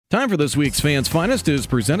Time for this week's Fans Finest is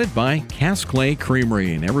presented by Cass Clay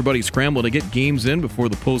Creamery. And everybody's scrambling to get games in before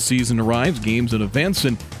the postseason arrives, games and events.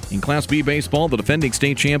 And in Class B baseball, the defending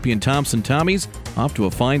state champion Thompson Tommies off to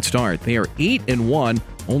a fine start. They are 8-1.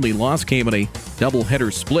 Only loss came in a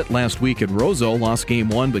doubleheader split last week at Roseau. Lost game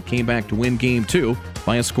 1 but came back to win game 2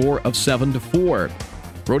 by a score of 7-4.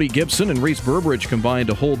 Brody Gibson and Reese Burbridge combined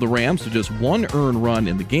to hold the Rams to just one earned run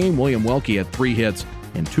in the game. William Welke had 3 hits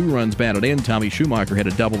and 2 runs batted in. Tommy Schumacher had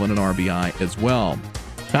a double and an RBI as well.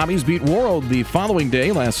 Tommies beat Worrell the following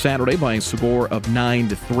day, last Saturday, by a score of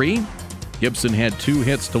 9-3. Gibson had 2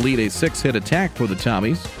 hits to lead a 6-hit attack for the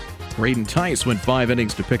Tommies. Braden Tice went 5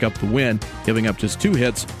 innings to pick up the win, giving up just 2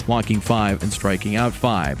 hits, walking 5 and striking out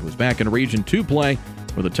 5. It was back in Region 2 play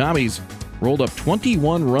where the Tommies rolled up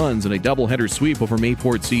 21 runs in a doubleheader sweep over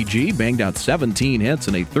Mayport CG, banged out 17 hits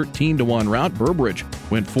in a 13-1 rout. Burbridge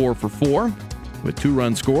went 4 for 4 with 2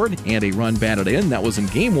 runs scored and a run batted in. That was in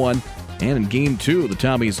Game 1. And in Game 2, the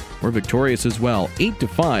Tommies were victorious as well,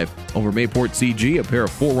 8-5 over Mayport CG. A pair of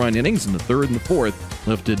 4-run innings in the 3rd and the 4th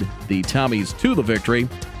lifted the Tommies to the victory.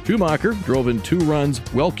 Schumacher drove in 2 runs.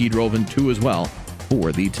 Welke drove in 2 as well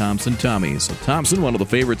for the Thompson Tommies. So Thompson, one of the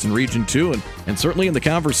favorites in Region 2, and certainly in the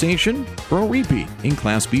conversation for a repeat in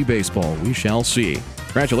Class B baseball. We shall see.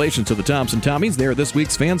 Congratulations to the Thompson Tommies. They are this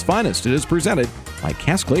week's Fans Finest. It is presented by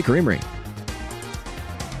Cass Clay Creamery.